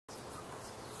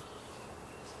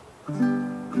Hey,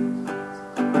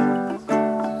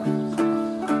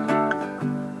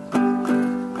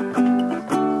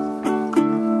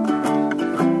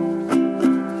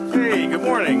 good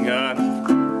morning.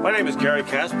 My name is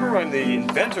Casper. I'm the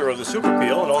inventor of the Super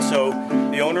Peel and also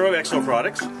the owner of Exo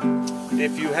Products.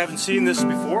 If you haven't seen this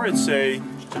before, it's a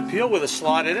peel with a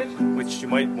slot in it, which you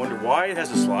might wonder why it has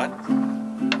a slot.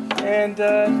 And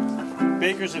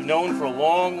bakers have known for a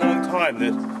long time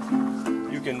that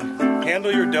you can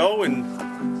handle your dough and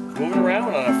move it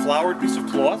around on a floured piece of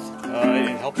cloth.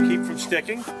 It helps keep from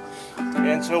sticking.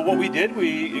 And so what we did,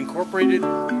 we incorporated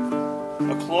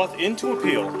a cloth into a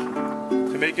peel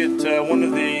to make it one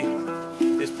of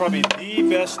it's probably the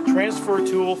best transfer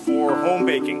tool for home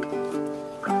baking.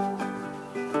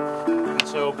 And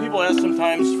so people ask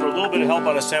sometimes for a little bit of help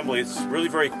on assembly. It's really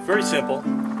very simple.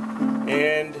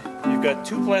 And you've got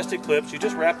two plastic clips. You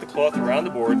just wrap the cloth around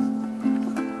the board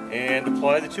and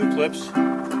apply the two clips,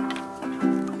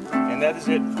 and that is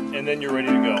it, and then you're ready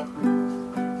to go.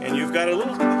 And you've got a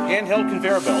little handheld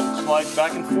conveyor belt. Slides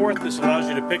back and forth. This allows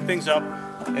you to pick things up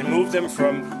and move them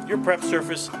from your prep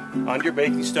surface onto your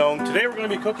baking stone. Today we're going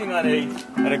to be cooking on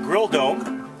a grill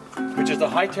dome, which is the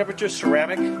high temperature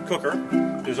ceramic cooker.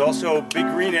 There's also Big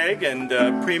Green Egg and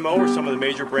Primo are some of the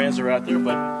major brands that are out there,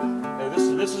 but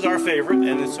this is our favorite,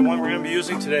 and it's the one we're going to be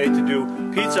using today to do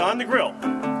pizza on the grill.